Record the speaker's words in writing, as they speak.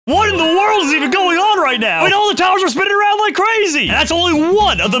What in the world is even going on right now? I mean, all the towers are spinning around like crazy. And that's only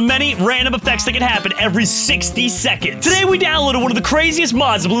one of the many random effects that can happen every 60 seconds. Today, we downloaded one of the craziest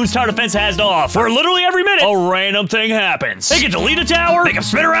mods the Bloons Tower Defense has to offer. Where literally every minute, a random thing happens. They can delete a tower, they can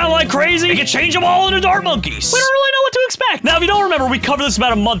spin around like crazy, they can change them all into dart monkeys. We don't really know what to expect. Now, if you don't remember, we covered this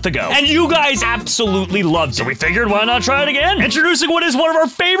about a month ago. And you guys absolutely loved it. So we figured, why not try it again? Introducing what is one of our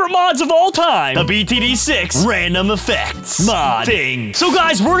favorite mods of all time. The BTD6 Random Effects mod thing. So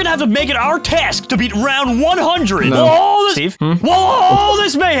guys, we're gonna have to make it our task to beat round 100. No. While all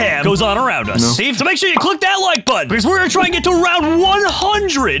this mayhem goes on around us. No. Steve, so make sure you click that like button because we're gonna try and get to round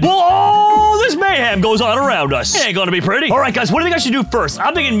 100 while all this mayhem goes on around us. It ain't gonna be pretty. All right, guys, what do you think I should do first?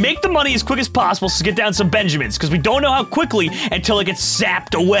 I'm thinking make the money as quick as possible to get down some Benjamins because we don't know how quickly until it gets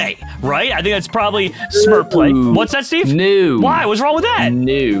sapped away, right? I think that's probably smart play. What's that, Steve? No. Why? What's wrong with that?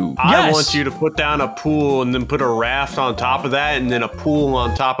 No. I want you to put down a pool and then put a raft on top of that and then a pool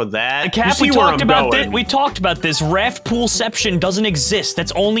on top of that. Cap, we talked about this. We talked about this. Raft poolception doesn't exist.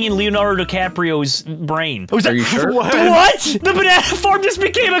 That's only in Leonardo DiCaprio's brain. Are you sure? What? The banana farm just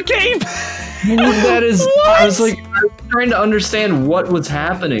became a cave? That is. What? I was trying to understand what was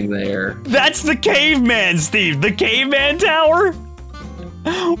happening there. That's the caveman, Steve. The caveman tower?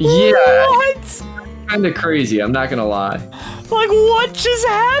 Yeah. What? Kind of crazy. I'm not gonna lie. Like, what just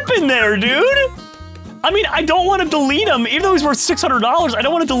happened there, dude? I mean, I don't want to delete him, even though he's worth $600. I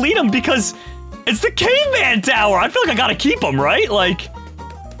don't want to delete him because it's the caveman tower. I feel like I gotta keep him, right? Like,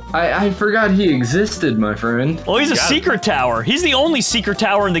 I forgot he existed, my friend. well, he's a secret tower. He's the only secret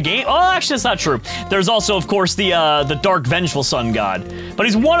tower in the game. Oh, actually, that's not true. There's also, of course, the Dark Vengeful Sun God. But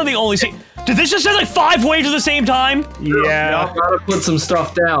he's one of the only. Did this just say like 5 waves at the same time? Yeah. I gotta put some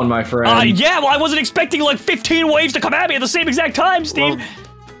stuff down, my friend. Yeah, well, I wasn't expecting like 15 waves to come at me at the same exact time, Steve. Well,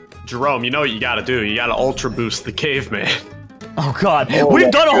 Jerome, you know what you gotta do. You gotta ultra boost the caveman. Oh, God.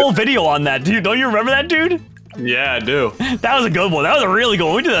 We've done a whole video on that, dude. Don't you remember that, dude? Yeah, I do. That was a good one. That was a really good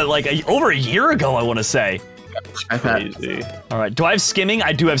one. We did that like over a year ago, I want to say. Crazy. All right, do I have skimming?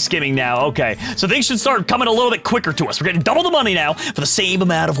 I do have skimming now. Okay, so things should start coming a little bit quicker to us. We're getting double the money now for the same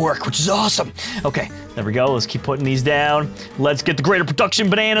amount of work, which is awesome. Okay, there we go. Let's keep putting these down. Let's get the greater production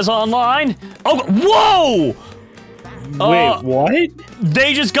bananas online. Oh, whoa! Wait, what?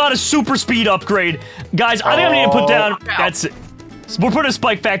 They just got a super speed upgrade. Guys, I think I'm gonna put down, that's it. So we're putting a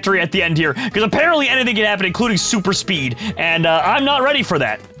spike factory at the end here, because apparently anything can happen, including super speed, and I'm not ready for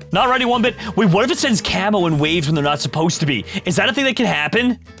that. Not ready one bit. Wait, what if it sends camo in waves when they're not supposed to be? Is that a thing that can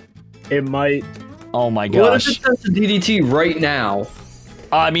happen? It might. Oh my What if gosh. it sends a DDT right now?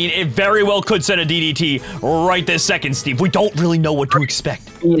 I mean, it very well could send a DDT right this second, Steve. We don't really know what to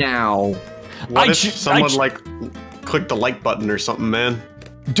expect. Now. What if someone, like, clicked the like button or something, man?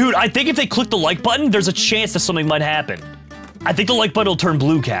 Dude, I think if they click the like button, there's a chance that something might happen. I think the like button will turn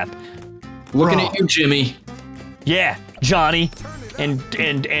blue, Cap. Looking at you, Jimmy. Yeah, Johnny, and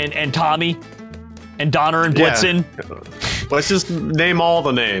Tommy, and Donner and Blitzen. Yeah. Let's just name all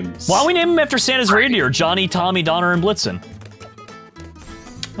the names. Why don't we name them after Santa's reindeer? Johnny, Tommy, Donner, and Blitzen.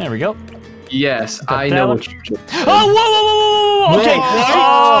 There we go. Yes, I know what you just said. Oh, whoa, okay.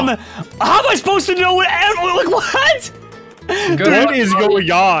 Whoa. How am I supposed to know what? Like what? What is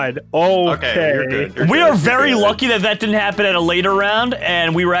going on? Okay, you're good. You're We good. are very lucky that that didn't happen at a later round,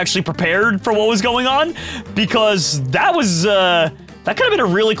 and we were actually prepared for what was going on, because that was, that could have been a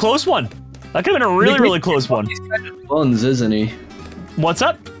really close one. That could have been a really, really close one. He's kind of buns, isn't he? What's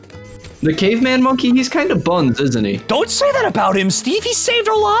up? The caveman monkey, he's kind of buns, isn't he? Don't say that about him, Steve. He saved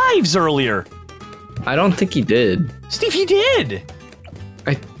our lives earlier. I don't think he did. Steve, he did.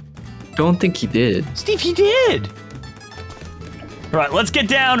 I don't think he did. Steve, he did. All right, let's get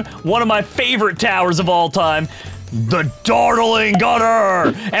down one of my favorite towers of all time, the Dartling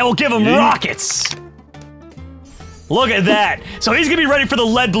Gunner, and we'll give him rockets. Look at that. So he's gonna be ready for the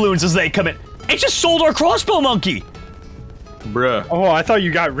lead balloons as they come in. It just sold our crossbow monkey. Bruh. Oh, I thought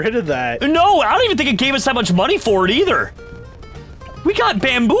you got rid of that. No, I don't even think it gave us that much money for it either. We got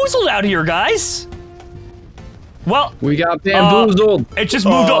bamboozled out here, guys. Well, We got bamboozled. it just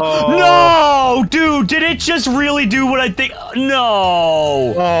moved on. No, dude, did it just really do what I think?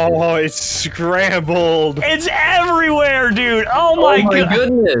 No. Oh, it's scrambled. It's everywhere, dude. Oh my god.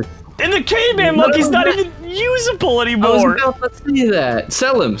 Goodness. And the caveman monkey's not even usable I was anymore. about to say that.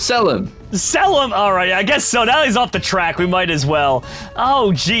 Sell him, sell him. Sell him? All right, I guess so. Now he's off the track. We might as well.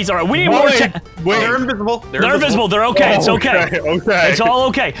 Oh, jeez. All right, we need more. They're invisible. They're invisible. They're okay. It's okay. Okay. It's all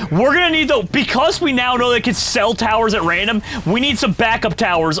okay. We're gonna need, though, because we now know they can sell towers at random, we need some backup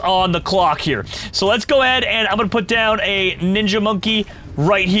towers on the clock here. So let's go ahead and I'm gonna put down a ninja monkey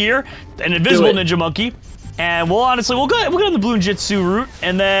right here, an invisible ninja monkey. And we'll go in the Bloon Jitsu route,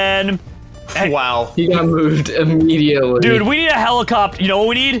 and then... Wow. He got moved immediately. Dude, we need a helicopter. You know what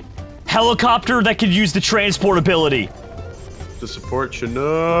we need? Helicopter that could use the transportability. The support Chinook.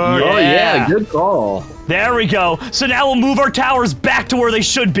 Oh, yeah, good call. There we go. So now we'll move our towers back to where they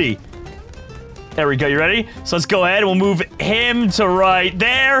should be. There we go. You ready? So let's go ahead and we'll move him to right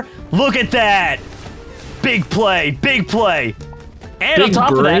there. Look at that. Big play. Big play. And Big on top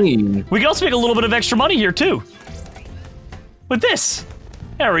brain. of that, we can also make a little bit of extra money here, too. With this.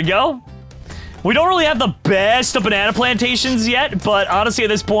 There we go. We don't really have the best of banana plantations yet, but honestly, at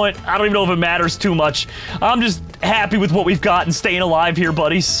this point, I don't even know if it matters too much. I'm just happy with what we've got and staying alive here,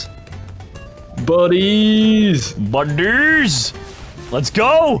 buddies. Buddies. Buddies. Let's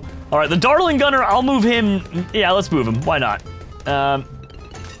go. All right, the Darling Gunner, I'll move him. Yeah, let's move him. Why not?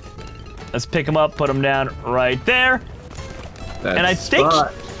 Let's pick him up, put him down right there. And I think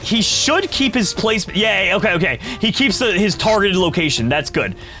he should keep his placement. Yeah, okay. He keeps his targeted location. That's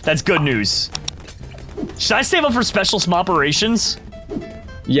good. That's good news. Should I save up for special some operations?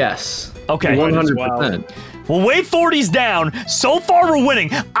 Yes. Okay. 100%. Well, wave 40's down. So far, we're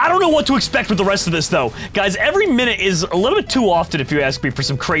winning. I don't know what to expect with the rest of this, though. Guys, every minute is a little bit too often, if you ask me, for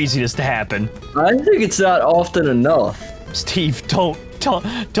some craziness to happen. I think it's not often enough. Steve, don't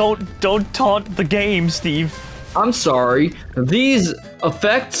taunt the game, Steve. I'm sorry. These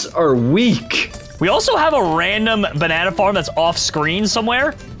effects are weak. We also have a random banana farm that's off screen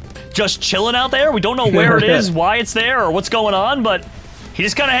somewhere. Just chilling out there. We don't know where it is, why it's there, or what's going on, but he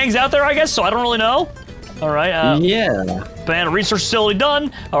just kind of hangs out there, I guess, so I don't really know. All right. Yeah. Banana research facility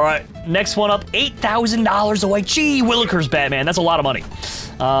done. All right. Next one up, $8,000 away. Gee, Willikers, Batman. That's a lot of money.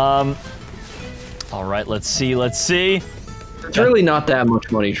 All right. Let's see. It's really not that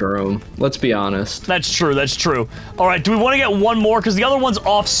much money, Jerome. Let's be honest. That's true. All right. Do we want to get one more? Because the other one's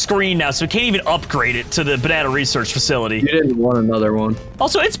off screen now, so we can't even upgrade it to the banana research facility. You didn't want another one.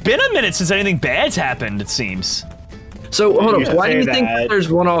 Also, it's been a minute since anything bad's happened, it seems. So, hold up. Why do you think there's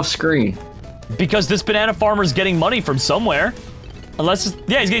one off screen? Because this banana farmer's getting money from somewhere. Unless,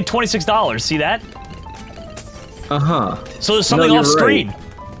 yeah, he's getting $26. See that? Uh-huh. So there's something off screen.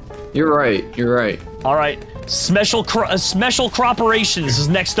 Right. You're right. All right. Special Croperations is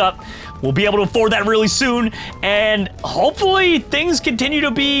next up. We'll be able to afford that really soon. And hopefully things continue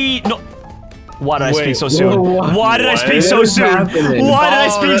to be... No. Why did I speak so soon? Why did I speak so soon? Why did I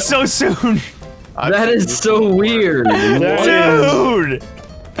speak so soon? That is so weird. Dude!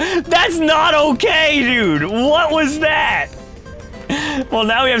 That's not okay, dude! What was that? Well,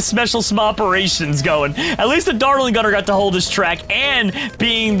 now we have special operations going. At least the Darling Gunner got to hold his track and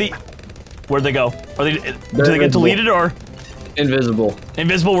being the... Where'd they go? Do they get deleted or? Invisible.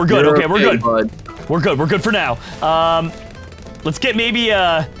 Invisible, we're good. Okay, we're good. Bud. We're good for now. Let's get maybe, you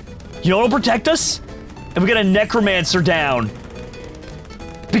know what'll protect us? If we get a Necromancer down.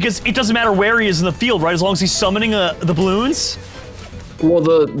 Because it doesn't matter where he is in the field, right? As long as he's summoning the balloons. Well,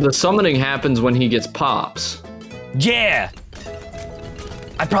 the summoning happens when he gets pops. Yeah.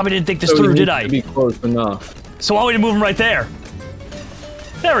 I probably didn't think this through, did I? To be close enough. So why don't we move him right there?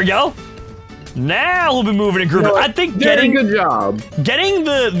 There we go. Now we'll be moving and grooving. I think getting good job. Getting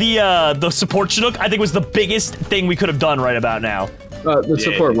the support Chinook, I think, was the biggest thing we could have done right about now. The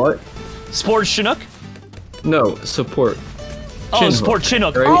support what? Support Chinook? No, support. Oh, support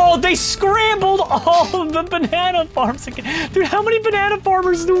Chinook. Right? Oh, they scrambled all of the banana farms again. Dude, how many banana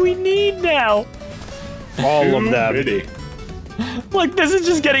farmers do we need now? All of them. Like, this is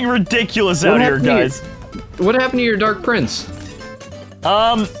just getting ridiculous out here, guys. What happened to your Dark Prince?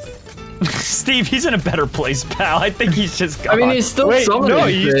 Steve, he's in a better place, pal. I think he's just gone. I mean, he's still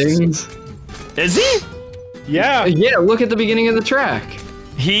summoning things. Is he? Yeah. Yeah, look at the beginning of the track.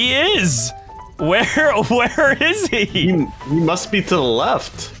 He is. Where is he? He must be to the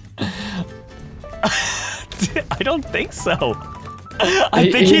left. I don't think so. I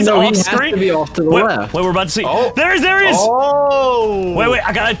think he's off screen. Has to be off to the left. Wait, we're about to see. Oh. There he is. Oh. Wait,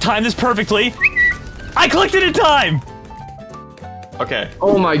 I gotta time this perfectly. I clicked it in time. Okay.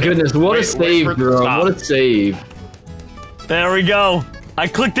 Oh my goodness, what a save, bro. What a save. There we go. I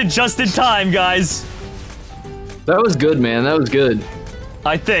clicked it just in time, guys. That was good, man. That was good.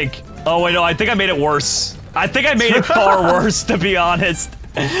 I think. Oh, wait, no, I think I made it worse. I think I made it far worse, to be honest.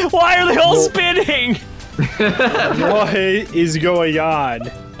 Why are they all spinning? What is going on?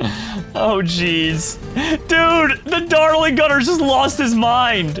 Oh, jeez. Dude, the Darling Gunner just lost his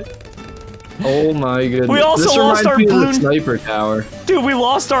mind. Oh my goodness. We also lost our Bloon sniper tower. Dude, we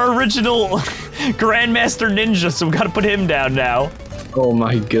lost our original Grandmaster Ninja, so we gotta put him down now. Oh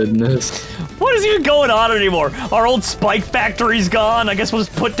my goodness. What is even going on anymore? Our old spike factory's gone. I guess we'll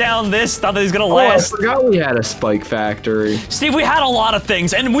just put down this. Thought that he's gonna last. Oh, I forgot we had a spike factory. Steve, we had a lot of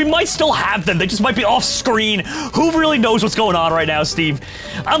things, and we might still have them. They just might be off screen. Who really knows what's going on right now, Steve?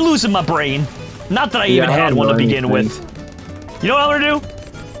 I'm losing my brain. Not that I even had one to begin with. You know what I'm gonna do?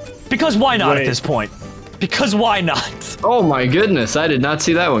 Because why not at this point? Because why not? Oh my goodness, I did not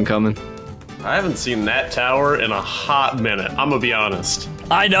see that one coming. I haven't seen that tower in a hot minute. I'm gonna be honest.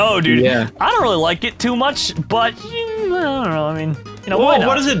 I know, dude. Yeah. I don't really like it too much, but I don't know. I mean, you know, why not?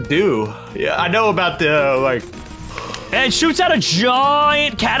 What does it do? Yeah, I know about the like. And it shoots out a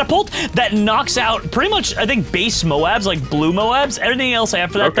giant catapult that knocks out pretty much, I think, base Moabs, like blue Moabs. Everything else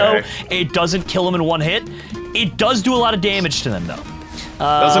after that, though, it doesn't kill them in one hit. It does do a lot of damage to them, though.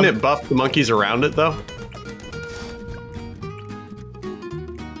 Doesn't it buff the monkeys around it, though?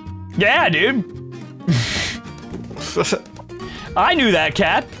 Yeah, dude. I knew that,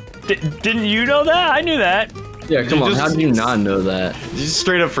 Cap. Didn't you know that? I knew that. Yeah, come on, how did you not know that? Did you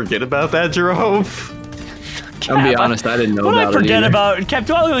straight up forget about that, Jerome? Cap, I'll be honest, I didn't know about it. What did I forget about? Cap,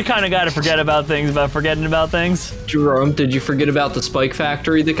 do I look the kind of guy to forget about things, about forgetting about things? Jerome, did you forget about the spike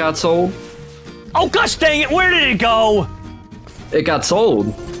factory that got sold? Oh, gosh dang it, where did it go? It got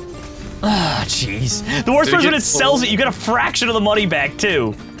sold. Ah, jeez. The worst part is when it sells it, you get a fraction of the money back,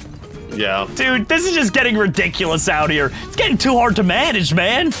 too. Yeah. Dude, this is just getting ridiculous out here. It's getting too hard to manage,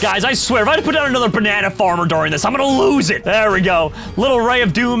 man. Guys, I swear, if I had to put down another banana farmer during this, I'm gonna lose it. There we go. Little Ray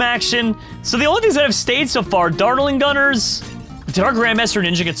of Doom action. So the only things that have stayed so far, Dartling Gunners. Did our Grandmaster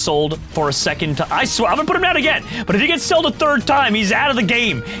Ninja get sold for a second time? I swear, I'm gonna put him down again. But if he gets sold a third time, he's out of the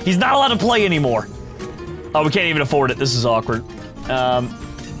game. He's not allowed to play anymore. Oh, we can't even afford it. This is awkward.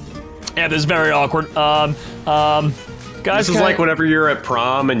 Yeah, this is very awkward. Guys, this is like whenever you're at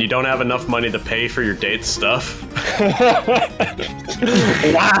prom and you don't have enough money to pay for your date's stuff.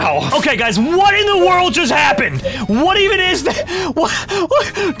 Wow. Okay, guys, what in the world just happened? What even is that? What?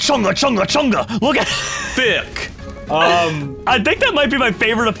 Chunga, chunga, chunga. Look at Thick. I think that might be my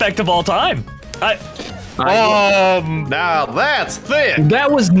favorite effect of all time. Now that's thick.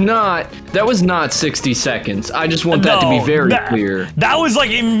 That was not 60 seconds. I just want that to be very clear. That was like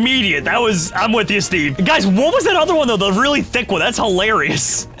immediate. I'm with you, Steve. Guys, what was that other one though? The really thick one. That's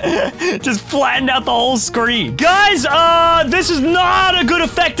hilarious. Just flattened out the whole screen. Guys, this is not a good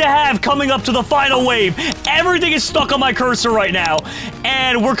effect to have coming up to the final wave. Everything is stuck on my cursor right now.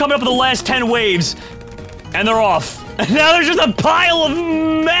 And we're coming up with the last 10 waves. And they're off. Now there's just a pile of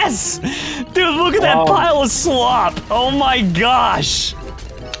mess. Dude, look at that pile of slop. Oh my gosh.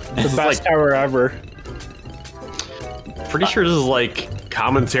 The best tower ever. Pretty sure this is like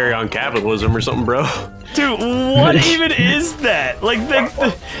commentary on capitalism or something, bro. Dude, what even is that? Like,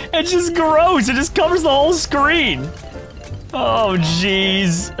 it's just gross. It just covers the whole screen. Oh,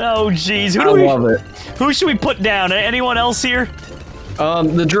 jeez. Oh, jeez. I love it. Who should we put down? Anyone else here?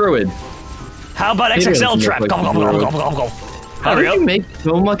 The Druid. How about XXL Trap? Go. How do you make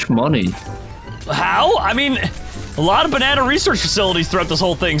so much money? How? I mean, a lot of banana research facilities throughout this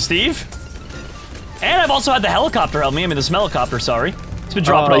whole thing, Steve. And I've also had the helicopter help me. I mean, the smellicopter, sorry. It's been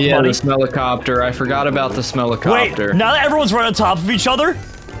dropping off money. The smellicopter. I forgot about the smellicopter. Wait, now that everyone's right on top of each other,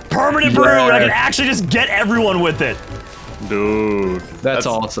 permanent brood, I can actually just get everyone with it. Dude. That's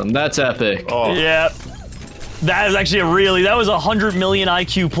awesome. That's epic. Oh. Yeah. That is actually that was a 100 million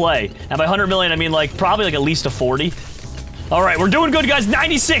IQ play. And by 100 million, I mean like probably like at least a 40. All right, we're doing good, guys.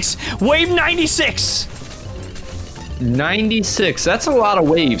 96, wave 96. 96, that's a lot of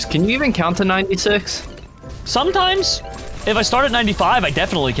waves. Can you even count to 96? Sometimes. If I start at 95, I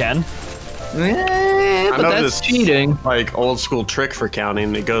definitely can. But that's cheating. Like old school trick for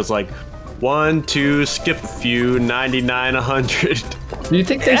counting. It goes like 1, 2, skip a few, 99, 100. Do you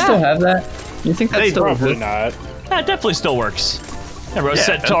think they still have that? You think that's still probably not? That definitely still works. Everyone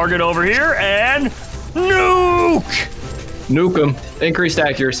set target over here and nuke! Nuke them. Increased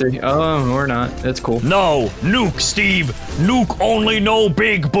accuracy. Oh, or not. That's cool. No, nuke, Steve. Nuke only, no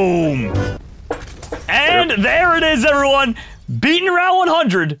big boom. And there it is, everyone. Beating around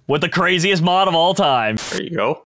 100 with the craziest mod of all time. There you go.